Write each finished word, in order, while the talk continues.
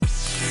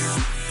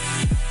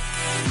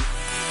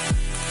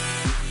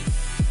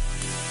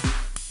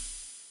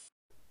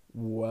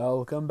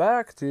Welcome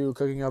back to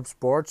Cooking Up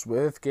Sports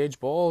with Gage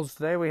Bowles.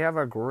 Today we have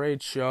a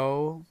great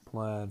show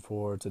planned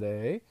for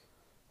today.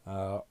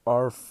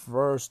 Our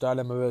first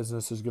item of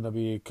business is going to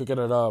be cooking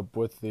it up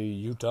with the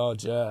Utah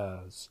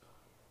Jazz.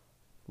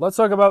 Let's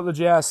talk about the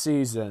Jazz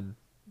season.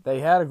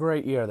 They had a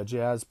great year. The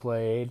Jazz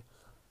played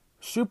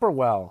super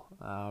well.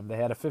 They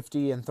had a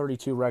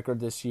 50-32 record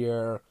this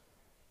year.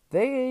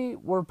 They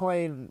were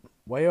playing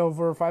way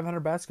over 500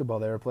 basketball.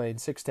 They were playing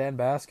 610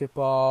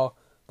 basketball.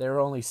 They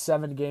were only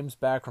 7 games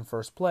back from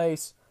first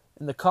place.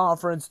 In the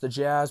conference, the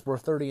Jazz were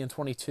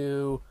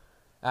 30-22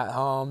 at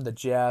home. The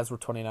Jazz were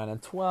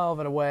 29-12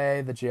 and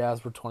away. The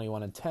Jazz were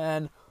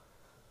 21-10.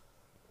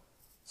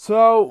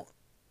 So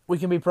we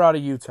can be proud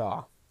of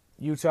Utah.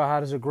 Utah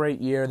had a great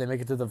year. They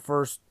make it to the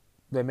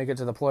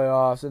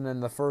playoffs, and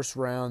then the first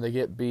round they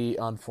get beat,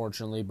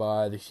 unfortunately,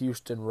 by the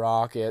Houston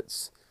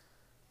Rockets,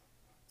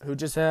 who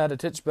just had a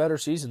titch better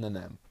season than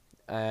them.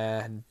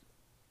 And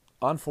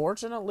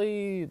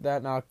unfortunately,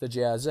 that knocked the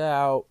Jazz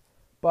out.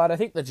 But I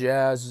think the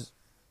Jazz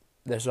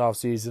this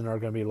offseason are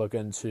going to be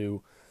looking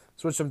to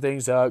switch some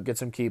things up, get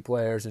some key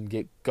players, and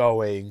get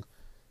going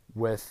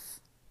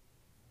with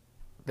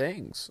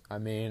things. I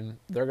mean,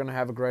 they're going to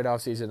have a great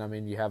offseason. I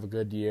mean, you have a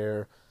good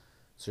year,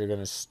 so you're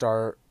going to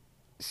start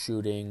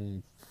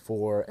shooting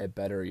for a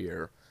better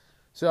year.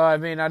 So, I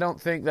mean, I don't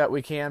think that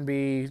we can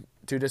be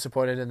too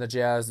disappointed in the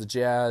Jazz. The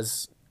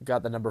Jazz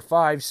got the number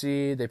 5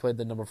 seed. They played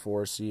the number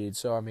 4 seed.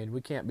 So, I mean,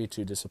 we can't be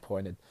too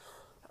disappointed.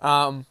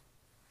 But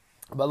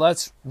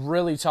let's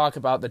really talk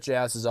about the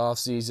Jazz's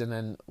offseason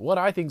and what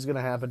I think is going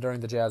to happen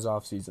during the Jazz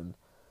offseason.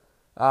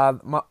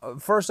 My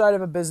first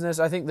item of business,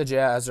 I think the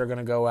Jazz are going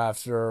to go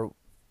after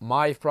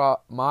my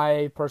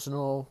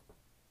personal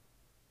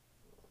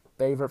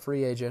favorite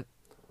free agent,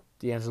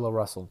 D'Angelo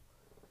Russell.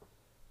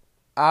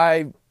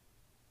 I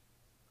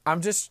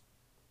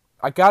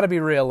got to be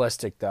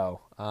realistic,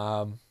 though.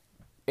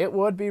 It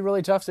would be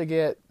really tough to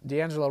get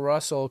D'Angelo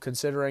Russell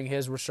considering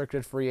his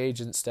restricted free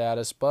agent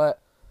status,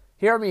 but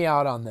hear me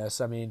out on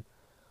this. I mean,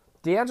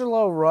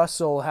 D'Angelo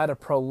Russell had a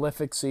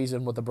prolific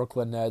season with the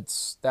Brooklyn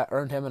Nets that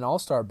earned him an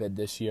All-Star bid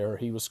this year.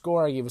 He was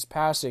scoring, he was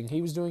passing,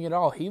 he was doing it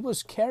all. He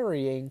was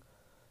carrying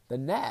the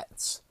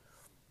Nets.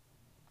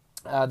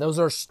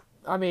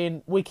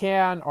 We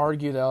can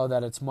argue, though,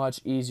 that it's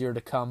much easier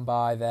to come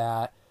by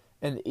that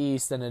in the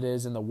East than it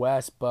is in the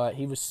West, but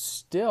he was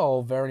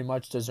still very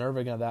much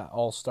deserving of that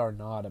All-Star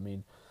nod. I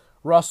mean,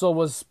 Russell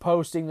was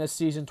posting this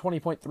season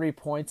 20.3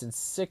 points and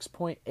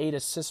 6.8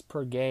 assists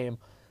per game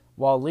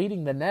while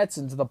leading the Nets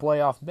into the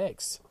playoff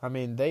mix. I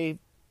mean, they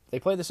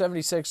played the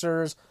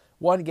 76ers,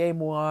 won game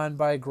 1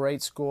 by a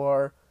great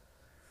score,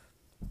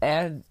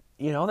 and,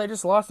 they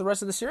just lost the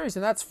rest of the series,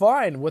 and that's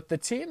fine. With the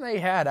team they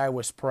had, I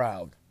was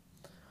proud.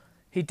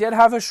 He did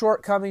have his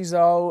shortcomings,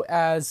 though,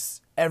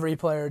 as every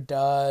player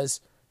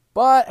does,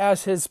 but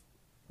as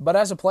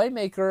a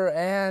playmaker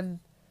and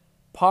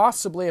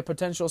possibly a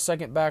potential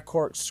second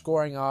backcourt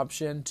scoring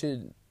option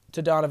to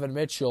Donovan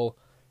Mitchell,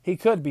 he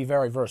could be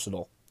very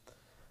versatile.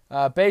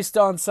 Based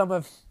on some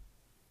of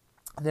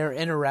their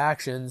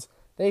interactions,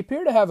 they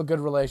appear to have a good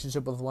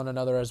relationship with one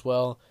another as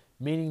well,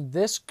 meaning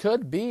this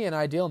could be an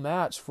ideal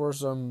match for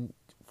some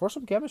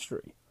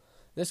chemistry.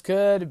 This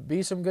could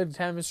be some good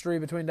chemistry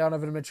between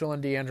Donovan Mitchell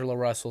and D'Angelo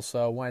Russell,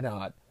 so why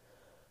not?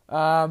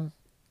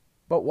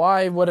 But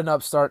why would an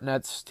upstart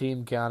Nets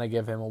team kind of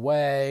give him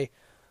away?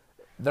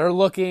 They're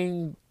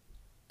looking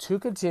to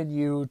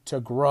continue to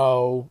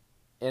grow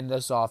in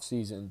this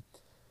offseason.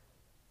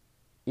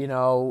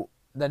 The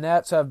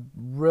Nets have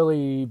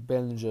really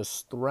been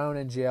just thrown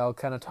in jail,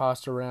 kind of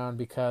tossed around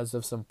because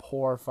of some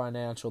poor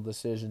financial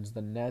decisions.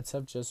 The Nets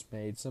have just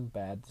made some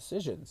bad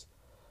decisions.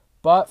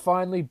 But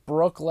finally,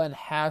 Brooklyn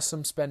has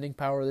some spending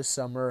power this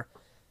summer,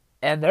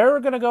 and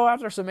they're going to go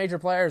after some major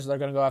players. They're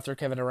going to go after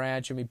Kevin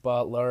Durant, Jimmy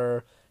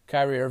Butler,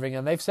 Kyrie Irving,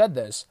 and they've said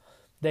this.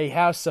 They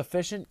have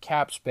sufficient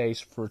cap space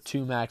for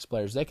 2 max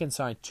players. They can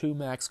sign 2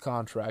 max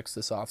contracts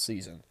this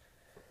offseason.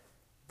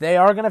 They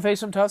are going to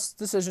face some tough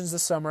decisions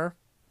this summer.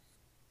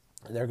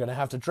 They're going to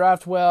have to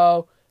draft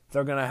well.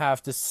 They're going to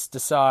have to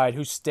decide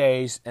who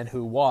stays and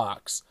who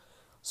walks.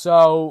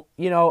 So,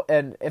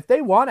 and if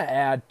they want to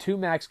add 2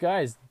 max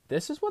guys,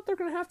 this is what they're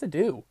going to have to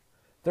do.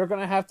 They're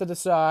going to have to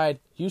decide,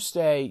 you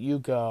stay, you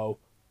go,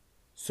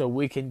 so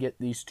we can get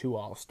these 2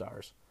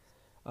 All-Stars.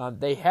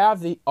 They have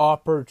the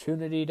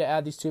opportunity to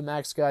add these 2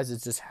 max guys.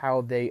 It's just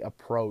how they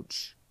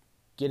approach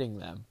getting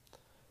them.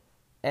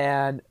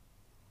 And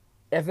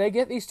if they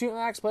get these 2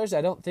 max players,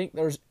 I don't think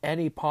there's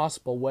any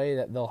possible way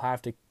that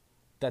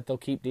they'll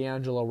keep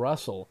D'Angelo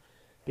Russell,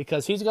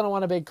 because he's going to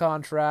want a big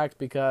contract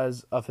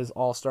because of his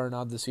All-Star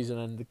nod this season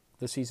and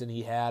the season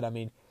he had. I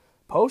mean,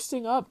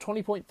 posting up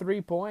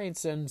 20.3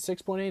 points and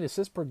 6.8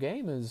 assists per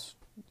game is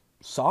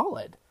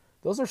solid.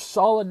 Those are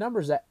solid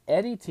numbers that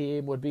any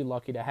team would be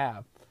lucky to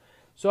have.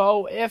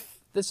 So if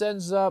this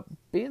ends up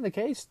being the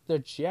case, the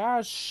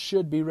Jazz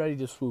should be ready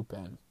to swoop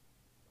in.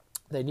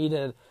 They need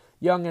a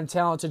young and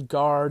talented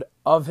guard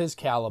of his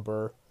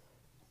caliber,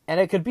 and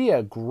it could be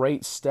a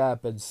great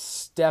step in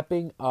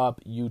stepping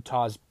up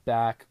Utah's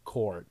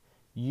backcourt.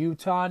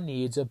 Utah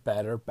needs a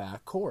better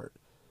backcourt.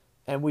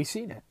 And we've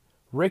seen it.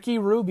 Ricky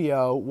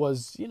Rubio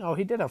was,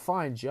 he did a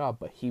fine job,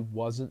 but he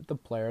wasn't the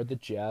player the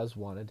Jazz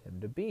wanted him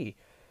to be.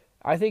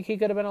 I think he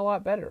could have been a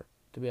lot better,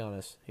 to be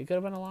honest. He could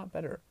have been a lot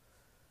better.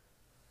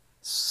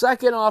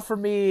 Second off for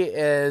me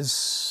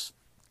is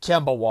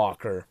Kemba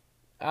Walker.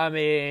 I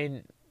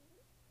mean,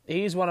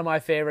 he's one of my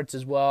favorites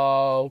as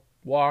well.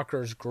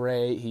 Walker's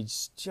great.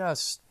 He's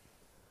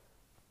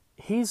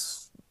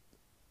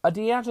a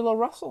D'Angelo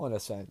Russell in a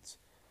sense.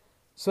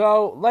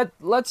 So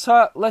let's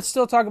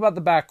still talk about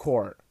the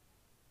backcourt.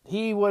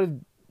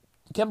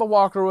 Kemba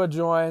Walker would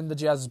join the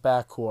Jazz's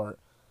backcourt.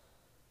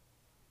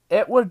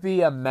 It would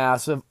be a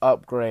massive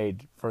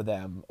upgrade for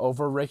them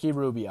over Ricky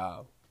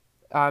Rubio.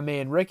 I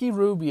mean, Ricky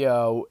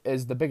Rubio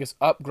is the biggest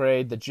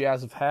upgrade the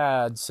Jazz have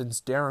had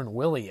since Darren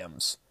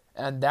Williams.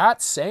 And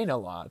that's saying a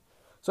lot.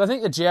 So I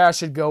think the Jazz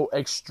should go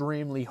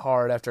extremely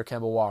hard after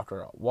Kemba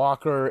Walker.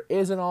 Walker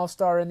is an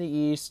all-star in the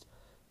East,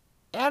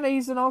 and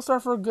he's an all-star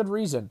for a good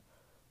reason.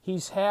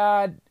 He's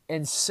had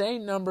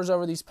insane numbers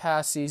over these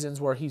past seasons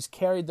where he's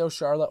carried those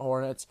Charlotte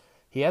Hornets.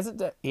 He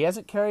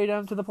hasn't carried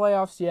them to the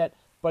playoffs yet,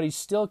 but he's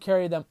still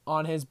carried them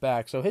on his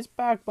back. So his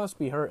back must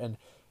be hurting,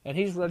 and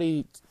he's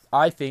ready,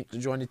 I think, to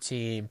join a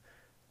team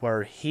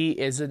where he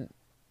isn't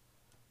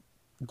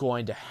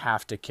going to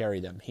have to carry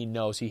them. He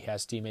knows he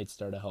has teammates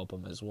there to help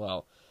him as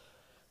well.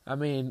 I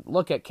mean,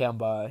 look at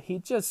Kemba.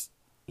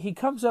 He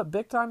comes up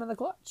big time in the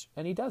clutch,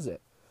 and he does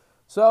it.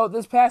 So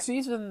this past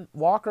season,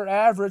 Walker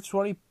averaged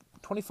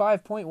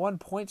 25.1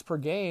 points per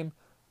game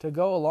to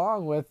go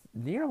along with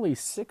nearly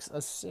 6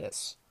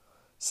 assists.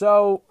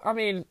 So, I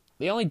mean,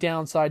 the only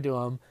downside to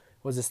him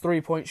was his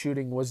three-point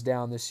shooting was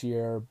down this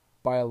year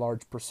by a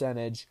large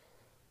percentage.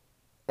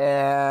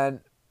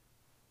 And,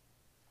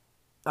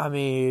 I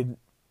mean,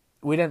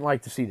 we didn't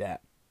like to see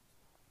that.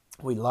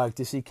 We'd like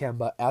to see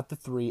Kemba at the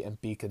three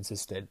and be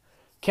consistent.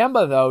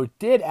 Kemba, though,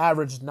 did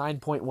average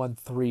 9.1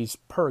 threes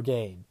per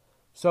game.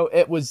 So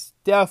it was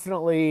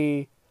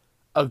definitely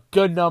a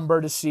good number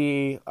to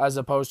see as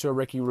opposed to a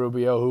Ricky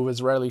Rubio who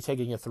was rarely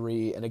taking a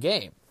three in a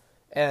game.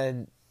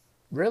 And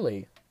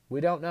really, we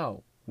don't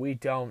know. We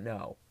don't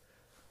know.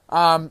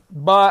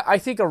 But I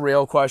think a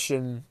real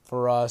question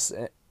for us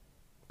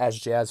as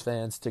Jazz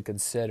fans to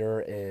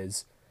consider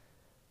is,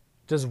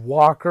 does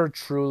Walker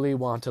truly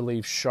want to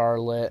leave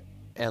Charlotte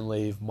and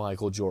leave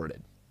Michael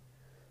Jordan?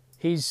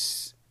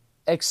 He's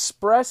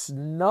expressed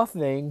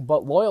nothing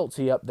but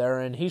loyalty up there,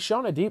 and he's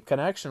shown a deep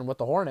connection with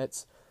the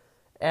Hornets.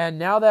 And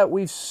now that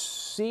we've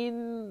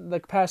seen the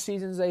past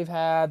seasons they've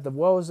had, the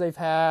woes they've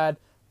had,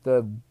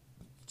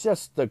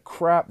 just the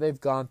crap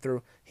they've gone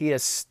through, he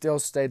has still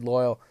stayed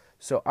loyal.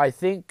 So I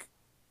think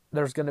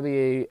there's going to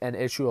be an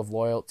issue of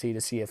loyalty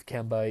to see if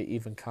Kemba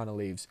even kind of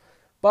leaves.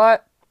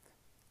 But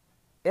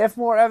if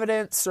more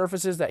evidence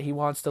surfaces that he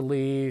wants to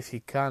leave, he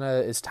kind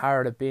of is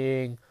tired of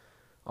being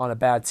on a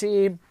bad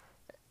team,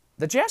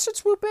 the Jazz should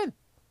swoop in.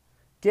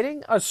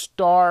 Getting a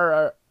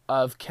star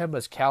of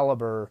Kemba's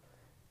caliber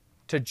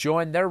to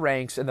join their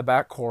ranks in the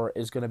backcourt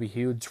is going to be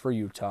huge for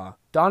Utah.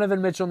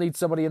 Donovan Mitchell needs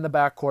somebody in the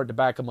backcourt to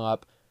back him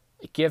up,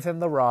 give him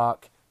the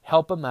rock,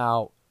 help him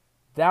out.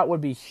 That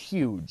would be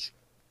huge.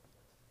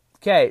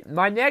 Okay,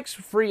 my next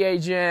free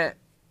agent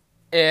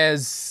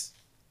is,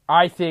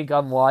 I think,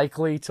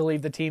 unlikely to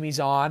leave the team he's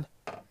on.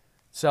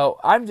 So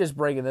I'm just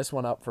bringing this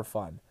one up for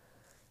fun.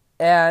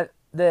 And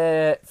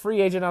the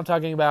free agent I'm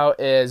talking about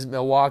is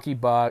Milwaukee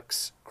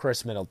Bucks,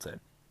 Chris Middleton.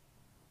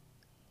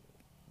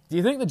 Do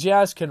you think the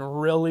Jazz can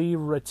really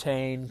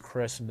retain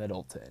Chris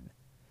Middleton?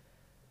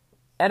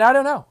 And I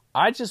don't know.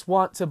 I just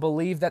want to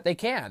believe that they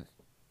can.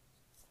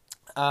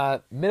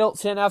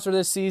 Middleton, after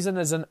this season,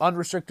 is an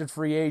unrestricted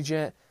free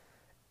agent.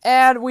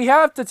 And we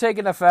have to take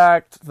into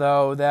fact,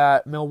 though,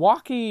 that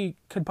Milwaukee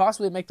could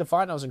possibly make the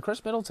finals and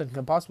Chris Middleton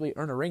can possibly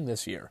earn a ring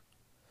this year.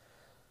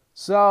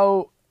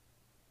 So,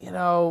 who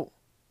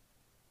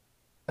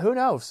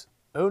knows?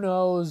 Who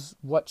knows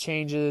what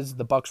changes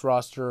the Bucks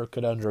roster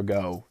could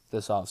undergo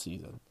this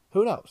offseason?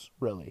 Who knows,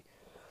 really?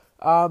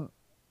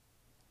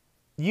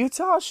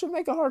 Utah should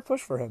make a hard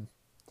push for him.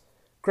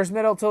 Chris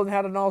Middleton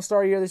had an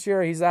all-star year this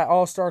year. He's that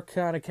all-star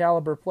kind of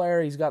caliber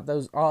player. He's got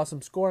those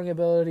awesome scoring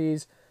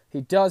abilities. He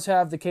does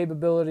have the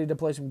capability to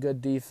play some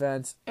good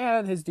defense,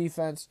 and his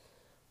defense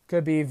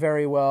could be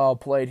very well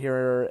played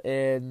here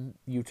in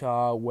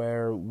Utah,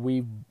 where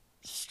we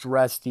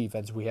stress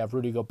defense. We have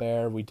Rudy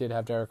Gobert. We did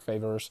have Derek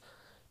Favors.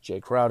 Jay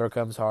Crowder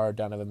comes hard.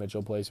 Donovan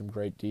Mitchell plays some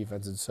great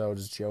defense, and so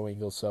does Joe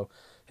Ingles. So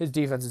his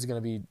defense is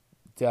going to be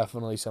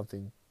definitely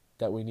something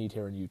that we need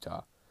here in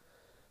Utah.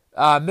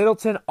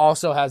 Middleton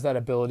also has that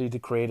ability to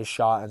create a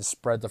shot and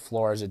spread the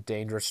floor as a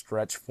dangerous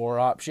stretch four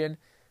option,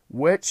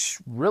 which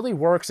really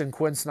works in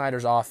Quinn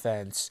Snyder's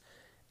offense.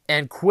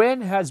 And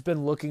Quinn has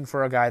been looking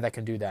for a guy that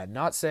can do that.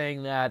 Not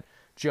saying that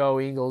Joe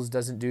Ingles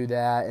doesn't do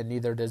that, and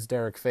neither does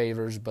Derek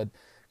Favors, but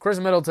Chris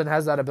Middleton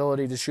has that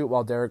ability to shoot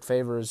while Derek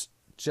Favors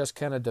just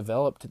kind of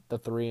developed the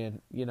three.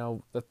 And,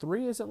 the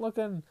three isn't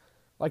looking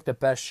like the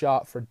best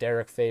shot for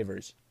Derek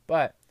Favors.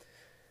 But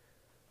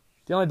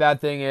the only bad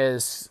thing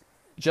is,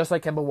 just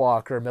like Kemba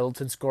Walker,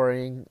 Middleton's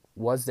scoring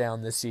was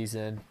down this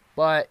season,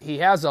 but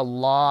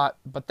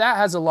that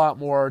has a lot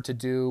more to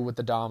do with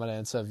the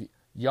dominance of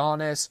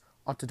Giannis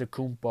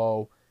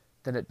Antetokounmpo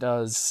than it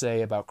does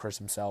say about Chris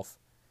himself.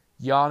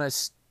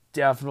 Giannis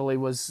definitely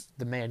was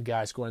the main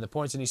guy scoring the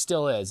points, and he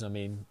still is. I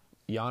mean,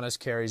 Giannis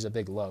carries a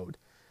big load.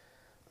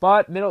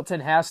 But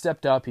Middleton has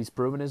stepped up. He's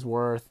proven his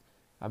worth.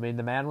 I mean,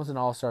 the man was an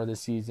all-star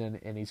this season,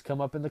 and he's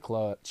come up in the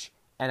clutch.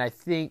 And I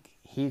think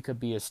he could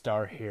be a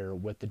star here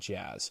with the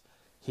Jazz.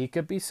 He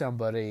could be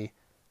somebody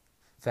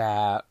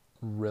that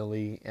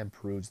really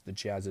improves the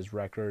Jazz's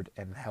record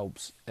and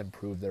helps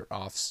improve their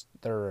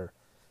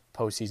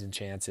postseason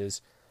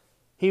chances.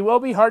 He will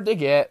be hard to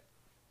get.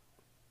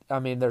 I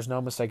mean, there's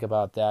no mistake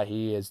about that.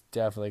 He is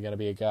definitely going to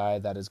be a guy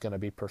that is going to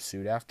be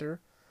pursued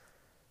after.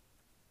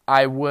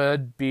 I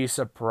would be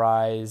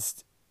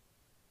surprised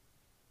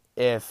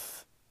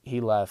if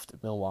he left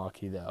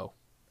Milwaukee, though.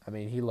 I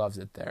mean, he loves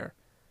it there.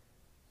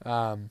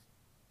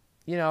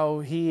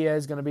 He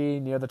is going to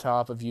be near the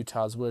top of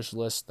Utah's wish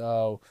list,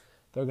 though.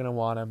 They're going to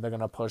want him. They're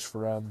going to push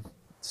for him.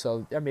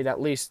 So, I mean, at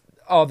least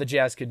all the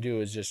Jazz can do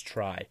is just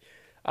try.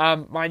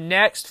 My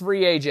next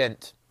free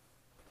agent,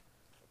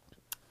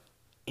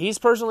 he's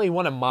personally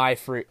one of my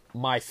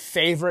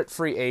favorite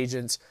free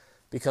agents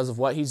because of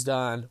what he's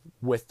done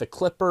with the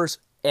Clippers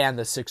and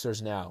the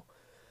Sixers now.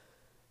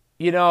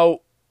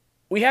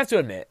 We have to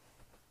admit,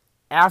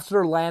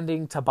 after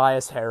landing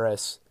Tobias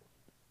Harris,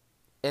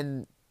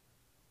 and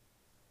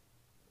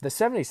the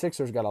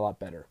 76ers got a lot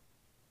better.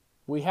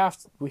 We have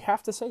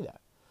to say that.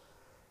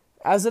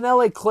 As an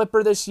LA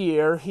Clipper this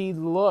year, he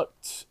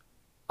looked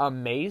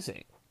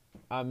amazing.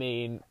 I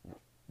mean,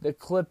 the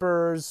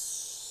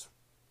Clippers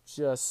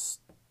just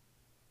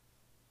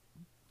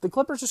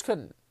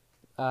couldn't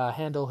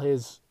handle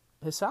his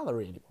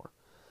salary anymore.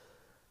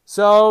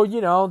 So,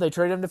 they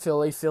traded him to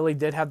Philly. Philly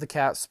did have the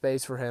cap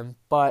space for him,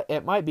 but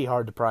it might be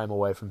hard to pry him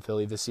away from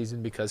Philly this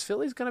season because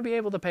Philly's going to be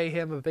able to pay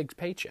him a big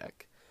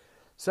paycheck.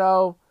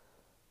 So,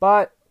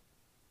 but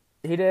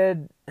he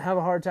did have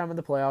a hard time in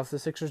the playoffs. The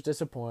Sixers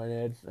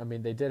disappointed. I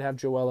mean, they did have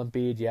Joel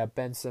Embiid, you have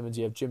Ben Simmons,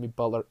 you have Jimmy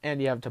Butler,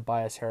 and you have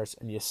Tobias Harris,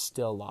 and you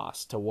still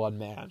lost to one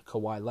man,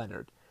 Kawhi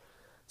Leonard.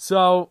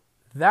 So,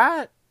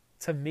 that,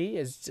 to me,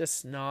 is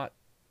just not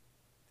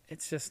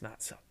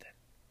something.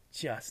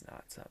 Just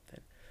not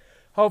something.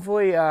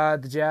 Hopefully,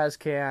 the Jazz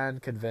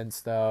can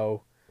convince,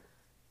 though,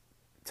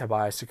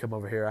 Tobias to come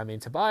over here. I mean,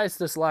 Tobias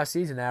this last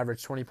season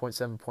averaged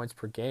 20.7 points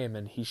per game,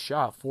 and he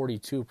shot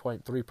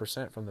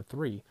 42.3% from the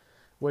three,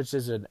 which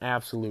is an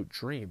absolute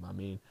dream.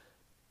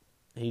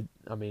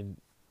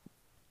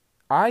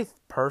 I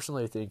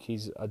personally think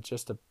he's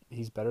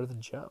better than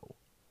Joe.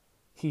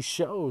 He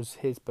shows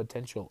his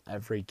potential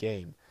every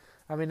game.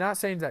 I mean, not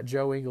saying that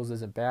Joe Ingles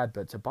isn't bad,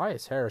 but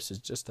Tobias Harris is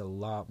just a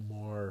lot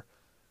more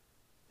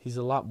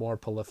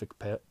prolific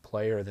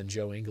player than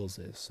Joe Ingles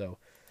is. So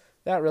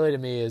that really, to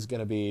me, is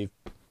going to be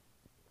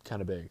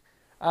kind of big.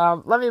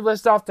 Let me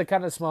list off the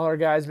kind of smaller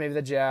guys maybe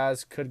the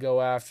Jazz could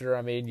go after.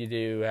 I mean, you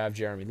do have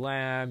Jeremy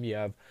Lamb. You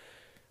have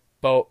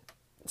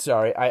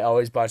I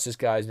always botch this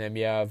guy's name.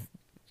 You have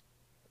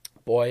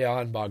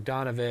Bojan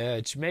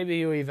Bogdanovic. Maybe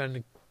you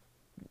even,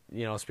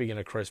 speaking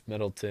of Chris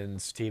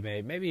Middleton's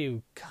teammate, maybe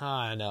you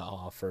kind of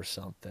offer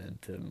something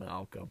to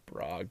Malcolm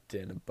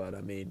Brogdon. But,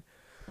 I mean,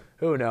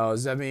 who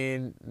knows? I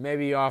mean,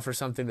 maybe you offer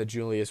something to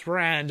Julius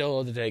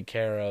Randle to take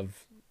care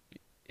of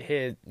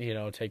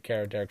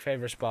Derek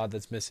Favors' spot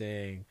that's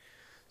missing.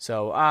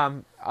 So,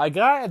 a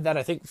guy that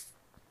I think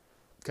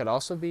could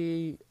also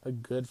be a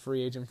good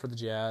free agent for the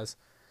Jazz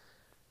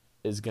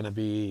is going to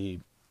be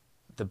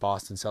the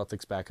Boston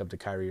Celtics backup to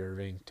Kyrie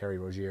Irving, Terry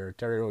Rozier.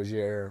 Terry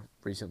Rozier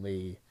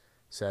recently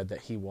said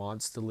that he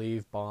wants to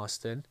leave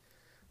Boston.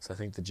 So I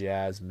think the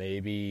Jazz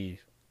maybe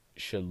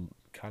should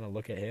kind of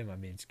look at him. I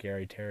mean,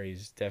 Scary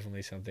Terry's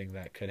definitely something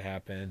that could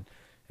happen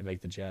and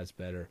make the Jazz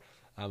better.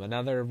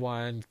 Another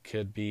one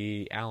could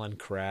be Alan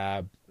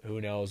Crabb. Who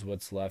knows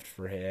what's left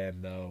for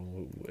him, though?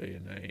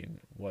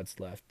 What's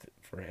left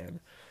for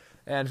him?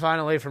 And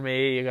finally, for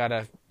me, you got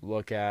to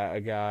look at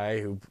a guy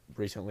who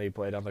recently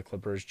played on the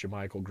Clippers,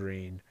 JaMychal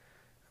Green.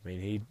 I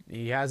mean,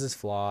 he has his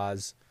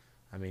flaws.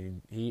 I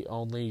mean, he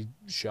only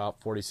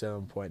shot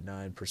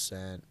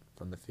 47.9%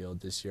 from the field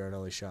this year and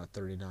only shot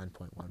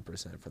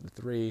 39.1% from the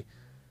three.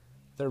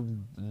 They're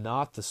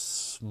not the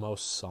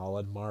most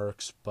solid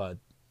marks, but,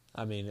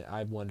 I mean,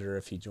 I wonder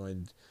if he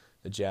joined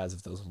the Jazz,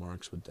 if those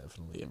marks would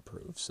definitely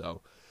improve.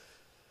 So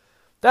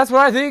that's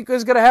what I think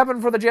is going to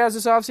happen for the Jazz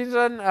this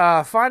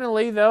offseason.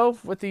 Finally, though,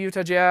 with the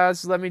Utah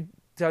Jazz, let me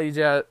tell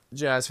you,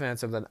 Jazz fans,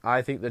 something.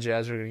 I think the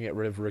Jazz are going to get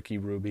rid of Ricky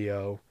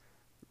Rubio.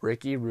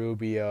 Ricky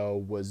Rubio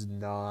was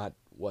not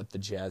what the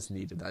Jazz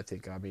needed, I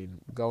think. I mean,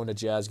 going to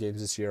Jazz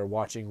games this year,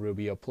 watching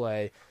Rubio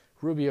play,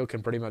 Rubio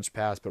can pretty much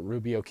pass, but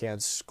Rubio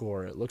can't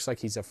score. It looks like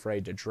he's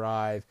afraid to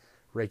drive.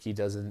 Ricky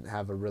doesn't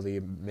have a really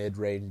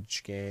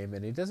mid-range game,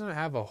 and he doesn't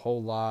have a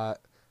whole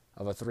lot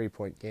of a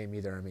three-point game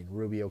either. I mean,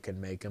 Rubio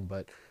can make them,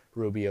 but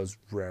Rubio's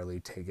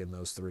rarely taken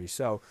those three.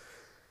 So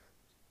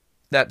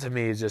that, to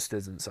me, just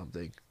isn't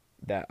something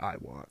that I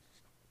want.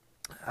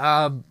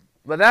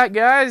 But that,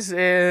 guys,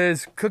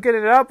 is cooking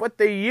it up with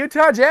the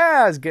Utah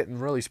Jazz, getting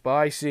really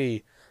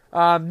spicy.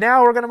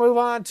 Now we're going to move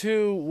on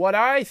to what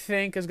I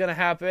think is going to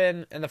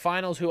happen in the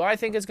finals, who I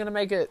think is going to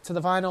make it to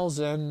the finals,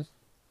 and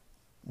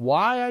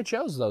why I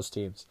chose those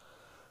teams.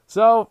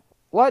 So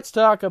let's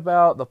talk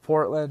about the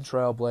Portland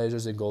Trail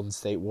Blazers and Golden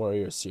State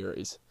Warriors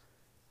series.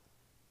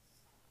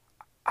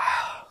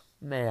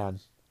 Man,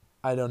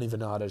 I don't even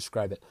know how to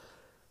describe it.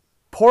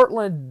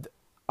 Portland,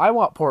 I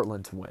want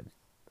Portland to win.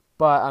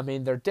 But, I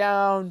mean, they're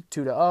down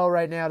 2-0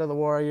 right now to the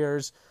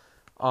Warriors.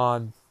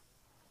 On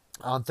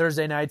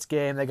Thursday night's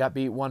game, they got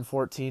beat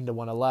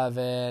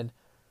 114-111.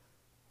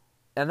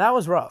 And that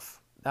was rough.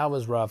 I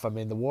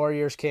mean, the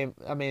Warriors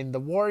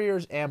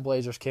and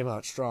Blazers came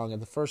out strong. In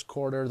the first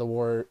quarter, the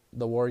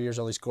Warriors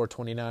only scored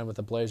 29 with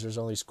the Blazers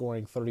only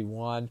scoring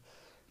 31.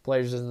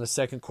 Blazers in the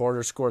second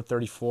quarter scored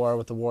 34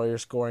 with the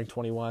Warriors scoring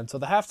 21. So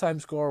the halftime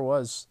score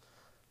was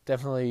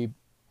definitely,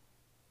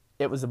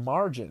 it was a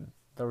margin.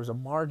 There was a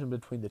margin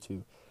between the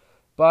two.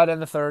 But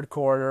in the third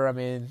quarter, I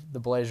mean, the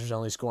Blazers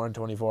only scoring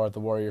 24, the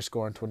Warriors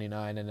scoring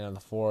 29, and then in the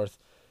fourth,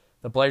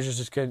 the Blazers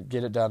just couldn't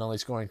get it done, only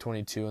scoring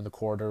 22 in the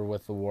quarter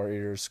with the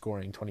Warriors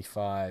scoring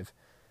 25.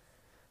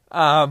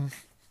 And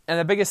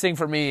the biggest thing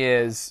for me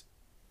is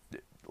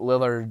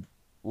Lillard.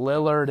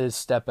 Lillard is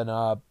stepping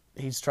up.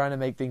 He's trying to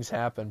make things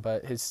happen,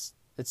 but it's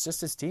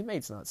just his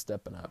teammates not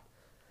stepping up.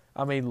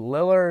 I mean,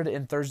 Lillard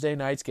in Thursday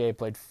night's game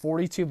played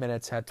 42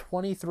 minutes, had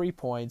 23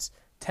 points,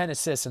 10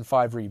 assists, and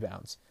 5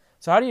 rebounds.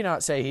 So how do you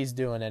not say he's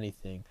doing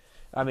anything?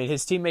 I mean,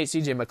 his teammate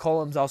C.J.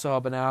 McCollum's also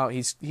helping out.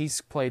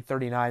 He's played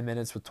 39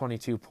 minutes with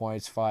 22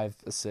 points, 5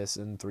 assists,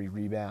 and 3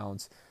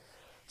 rebounds.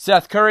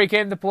 Seth Curry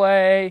came to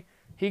play.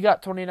 He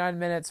got 29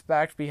 minutes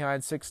back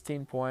behind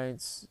 16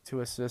 points, 2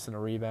 assists, and a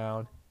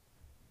rebound.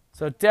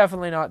 So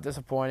definitely not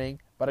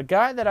disappointing. But a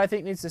guy that I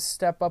think needs to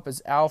step up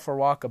is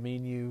Al-Farouq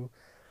Aminu.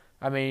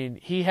 I mean,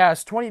 he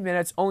has 20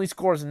 minutes, only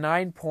scores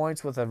 9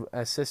 points with an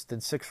assist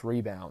and 6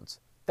 rebounds.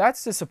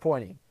 That's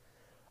disappointing.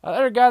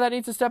 Another guy that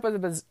needs to step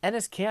up is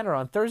Enes Kanter.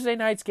 On Thursday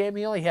night's game,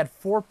 he only had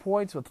 4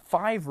 points with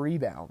 5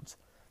 rebounds.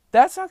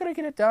 That's not going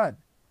to get it done.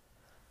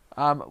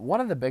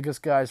 One of the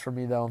biggest guys for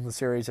me, though, in the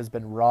series has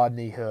been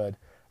Rodney Hood.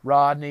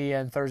 Rodney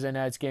in Thursday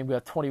night's game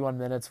got 21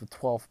 minutes with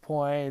 12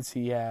 points.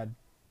 He had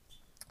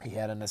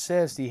an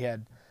assist. He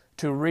had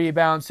 2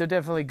 rebounds. So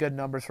definitely good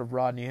numbers for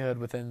Rodney Hood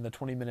within the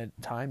 20-minute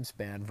time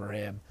span for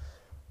him.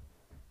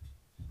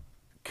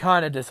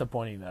 Kind of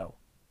disappointing, though.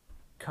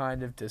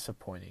 Kind of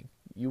disappointing.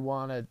 You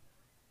want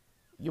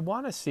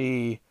to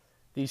see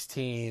these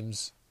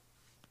teams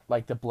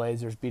like the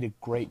Blazers beat a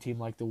great team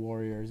like the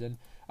Warriors. And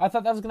I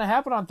thought that was going to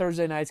happen on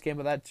Thursday night's game,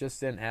 but that just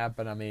didn't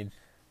happen. I mean,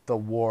 the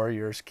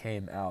Warriors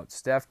came out.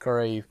 Steph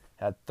Curry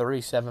had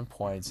 37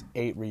 points,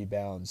 8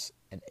 rebounds,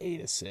 and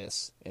 8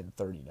 assists in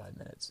 39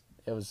 minutes.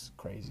 It was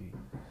crazy.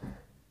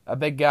 A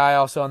big guy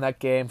also in that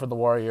game for the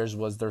Warriors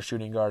was their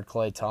shooting guard,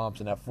 Klay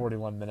Thompson, at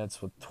 41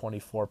 minutes with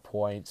 24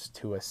 points,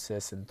 2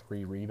 assists, and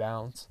 3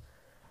 rebounds.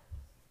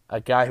 A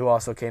guy who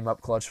also came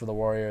up clutch for the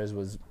Warriors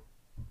was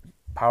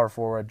power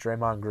forward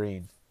Draymond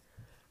Green.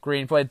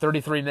 Green played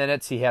 33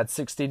 minutes. He had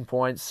 16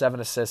 points, 7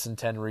 assists, and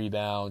 10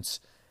 rebounds.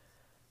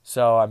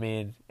 So, I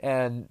mean,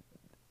 and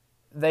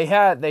they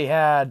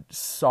had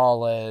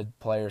solid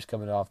players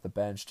coming off the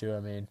bench, too. I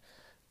mean,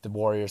 the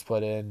Warriors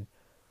put in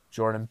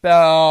Jordan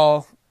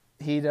Bell.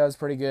 He does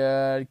pretty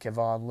good.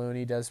 Kevon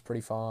Looney does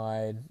pretty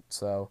fine.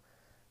 So,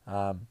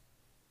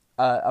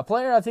 a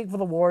player I think for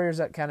the Warriors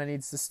that kind of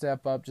needs to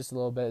step up just a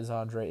little bit is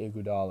Andre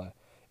Iguodala.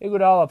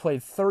 Iguodala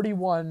played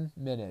 31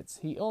 minutes.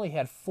 He only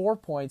had 4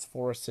 points,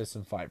 4 assists,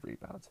 and 5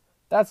 rebounds.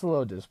 That's a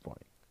little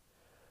disappointing.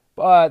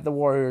 But the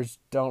Warriors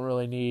don't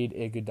really need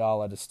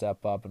Iguodala to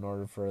step up in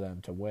order for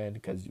them to win,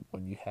 because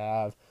when you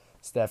have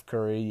Steph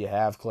Curry, you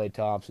have Klay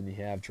Thompson,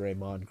 you have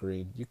Draymond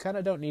Green, you kind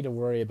of don't need to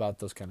worry about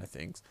those kind of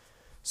things.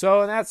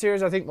 So in that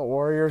series, I think the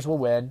Warriors will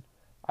win.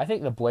 I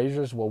think the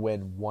Blazers will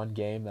win 1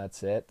 game.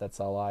 That's it. That's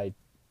all I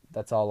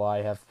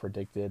have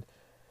predicted.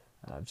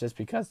 Just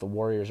because the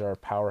Warriors are a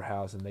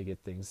powerhouse and they get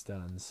things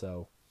done.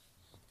 So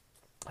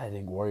I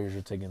think Warriors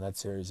are taking that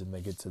series and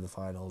make it to the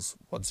finals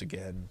once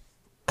again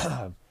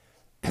for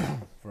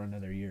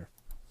another year.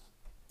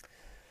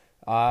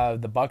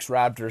 The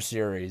Bucks-Raptors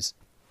series.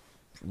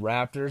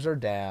 Raptors are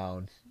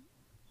down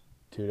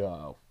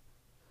 2-0.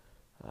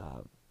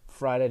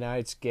 Friday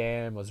night's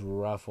game was a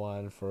rough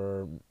one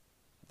for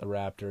the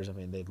Raptors. I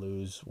mean, they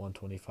lose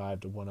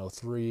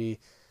 125-103.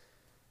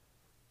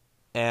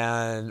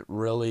 And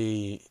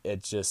really,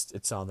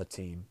 it's on the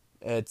team.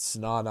 It's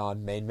not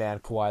on main man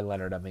Kawhi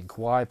Leonard. I mean,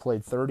 Kawhi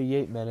played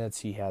 38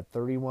 minutes. He had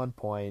 31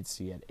 points.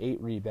 He had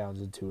 8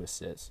 rebounds and 2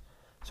 assists.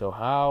 So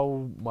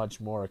how much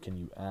more can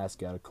you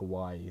ask out of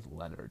Kawhi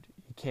Leonard?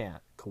 You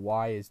can't.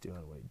 Kawhi is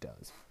doing what he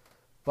does.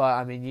 But,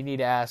 I mean, you need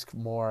to ask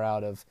more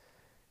out of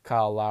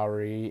Kyle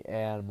Lowry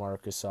and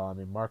Marc Gasol. I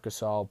mean, Marc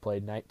Gasol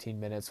played 19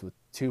 minutes with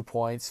 2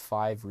 points,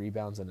 5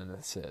 rebounds, and an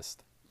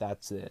assist.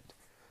 That's it.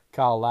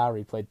 Kyle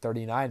Lowry played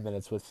 39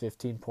 minutes with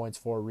 15 points,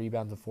 4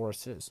 rebounds, and 4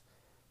 assists.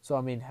 So,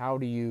 I mean, how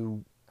do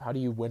you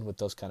win with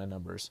those kind of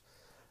numbers?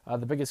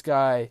 The biggest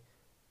guy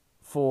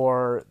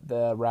for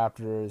the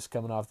Raptors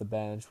coming off the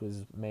bench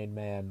was main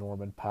man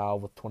Norman Powell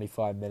with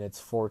 25 minutes,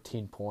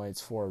 14 points,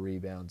 4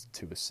 rebounds, and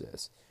 2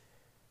 assists.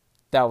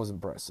 That was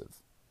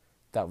impressive.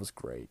 That was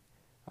great.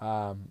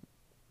 A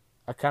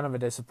kind of a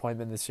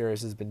disappointment in the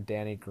series has been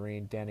Danny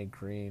Green. Danny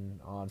Green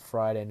on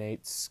Friday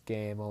night's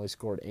game only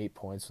scored 8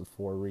 points with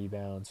 4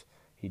 rebounds.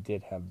 He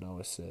did have no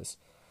assists.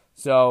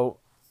 So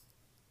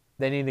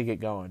they need to get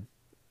going.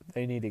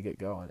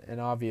 And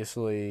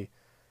obviously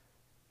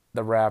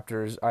the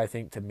Raptors, I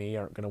think, to me,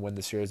 aren't going to win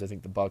the series. I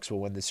think the Bucks will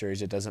win the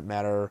series. It doesn't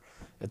matter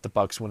if the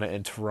Bucks win it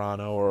in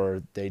Toronto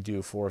or they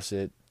do force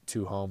it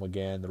to home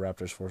again. The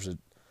Raptors force it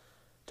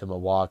to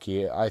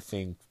Milwaukee. I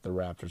think the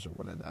Raptors are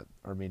winning that.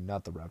 I mean,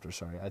 not the Raptors,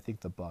 sorry. I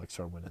think the Bucks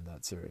are winning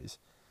that series.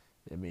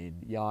 I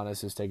mean,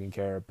 Giannis is taking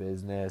care of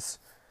business.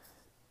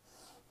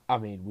 I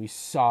mean, we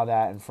saw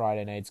that in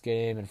Friday night's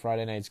game.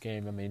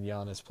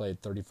 Giannis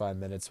played 35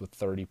 minutes with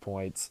 30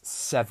 points,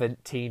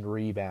 17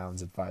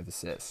 rebounds, and 5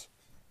 assists.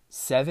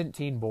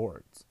 17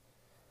 boards.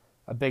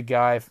 A big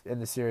guy in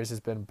the series has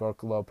been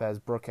Brook Lopez.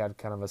 Brook had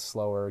kind of a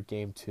slower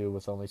game 2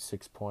 with only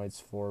 6 points,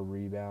 4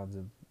 rebounds,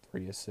 and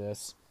 3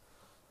 assists.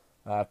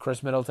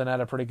 Chris Middleton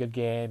had a pretty good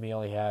game. He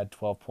only had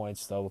 12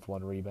 points, though, with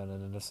 1 rebound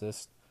and an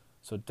assist.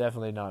 So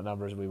definitely not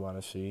numbers we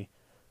want to see.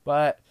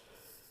 But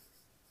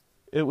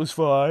it was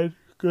fine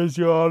because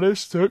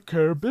Giannis took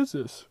care of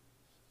business.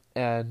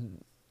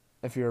 And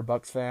if you're a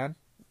Bucks fan,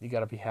 you got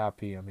to be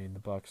happy. I mean, the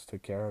Bucks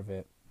took care of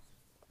it.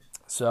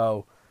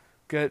 So,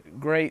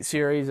 great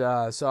series.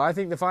 So I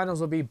think the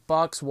finals will be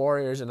Bucks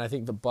Warriors, and I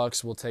think the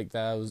Bucks will take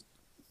the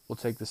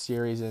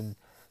series in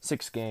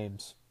 6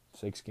 games.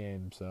 6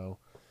 games. So,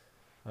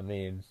 I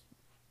mean,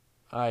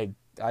 I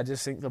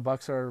just think the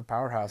Bucks are a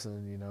powerhouse,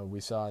 and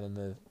we saw it in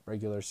the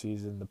regular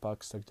season. The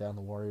Bucks took down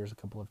the Warriors a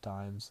couple of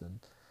times, and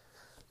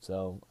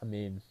so I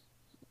mean,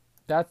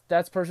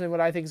 that's personally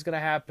what I think is going to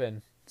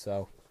happen.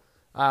 So,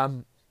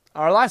 our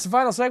last and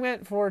final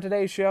segment for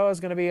today's show is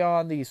going to be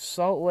on the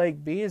Salt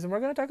Lake Bees, and we're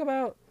going to talk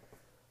about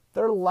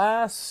their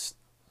last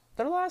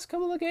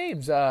couple of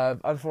games.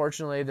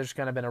 Unfortunately, there's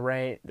kind of been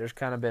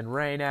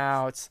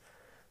rainouts,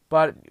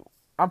 but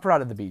I'm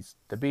proud of the Bees.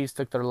 The Bees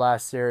took their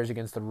last series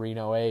against the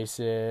Reno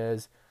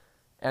Aces,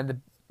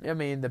 and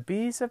the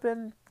Bees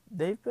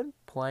they've been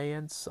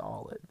playing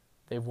solid.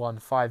 They've won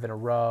 5 in a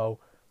row,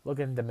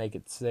 looking to make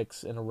it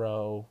 6 in a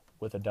row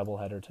with a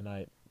doubleheader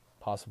tonight,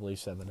 possibly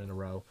 7 in a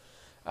row.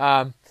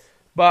 But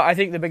I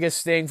think the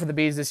biggest thing for the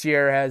Bees this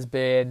year has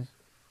been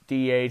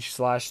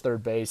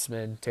DH/third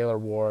baseman Taylor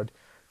Ward.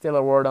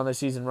 Taylor Ward on the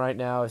season right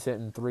now is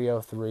hitting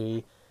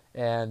 .303,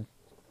 and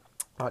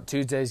on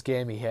Tuesday's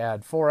game he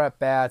had 4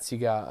 at-bats, he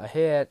got a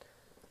hit,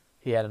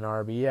 he had an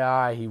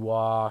RBI, he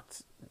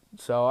walked.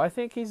 So I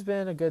think he's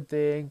been a good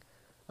thing.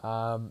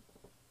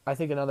 I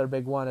think another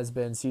big one has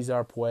been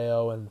Cesar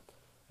Puello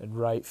in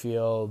right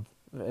field,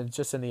 and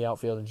just in the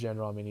outfield in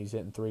general. I mean, he's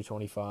hitting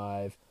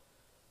 .325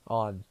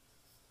 on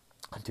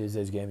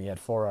Tuesday's game. He had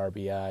 4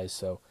 RBIs.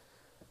 So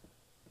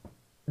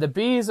the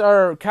Bees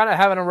are kind of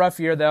having a rough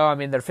year, though. I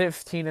mean, they're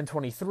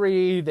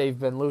 15-23. They've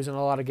been losing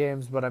a lot of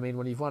games, but I mean,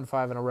 when you've won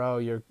 5 in a row,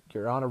 you're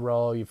on a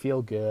roll. You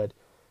feel good,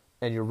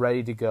 and you're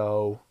ready to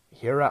go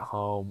here at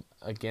home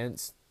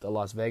against the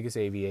Las Vegas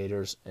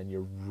Aviators, and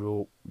you're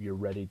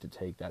ready to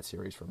take that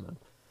series from them.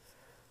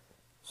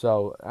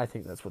 So I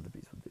think that's what the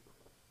Bees would do.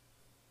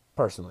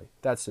 Personally,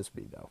 that's just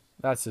me, though.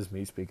 That's just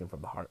me speaking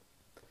from the heart.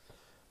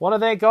 Want to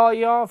thank all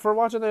y'all for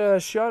watching the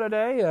show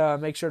today.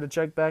 Make sure to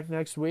check back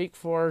next week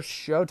for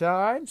show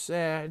times.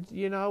 And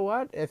you know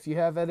what? If you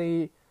have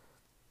any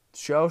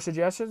show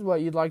suggestions, what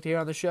you'd like to hear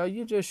on the show,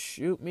 you just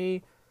shoot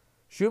me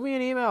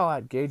an email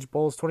at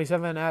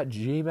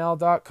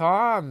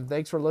gagebowls27@gmail.com.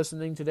 Thanks for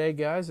listening today,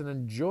 guys, and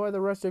enjoy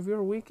the rest of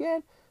your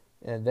weekend.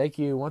 And thank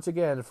you once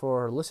again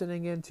for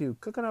listening in to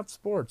Cooking Up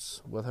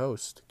Sports with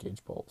host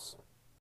Gage Bowles.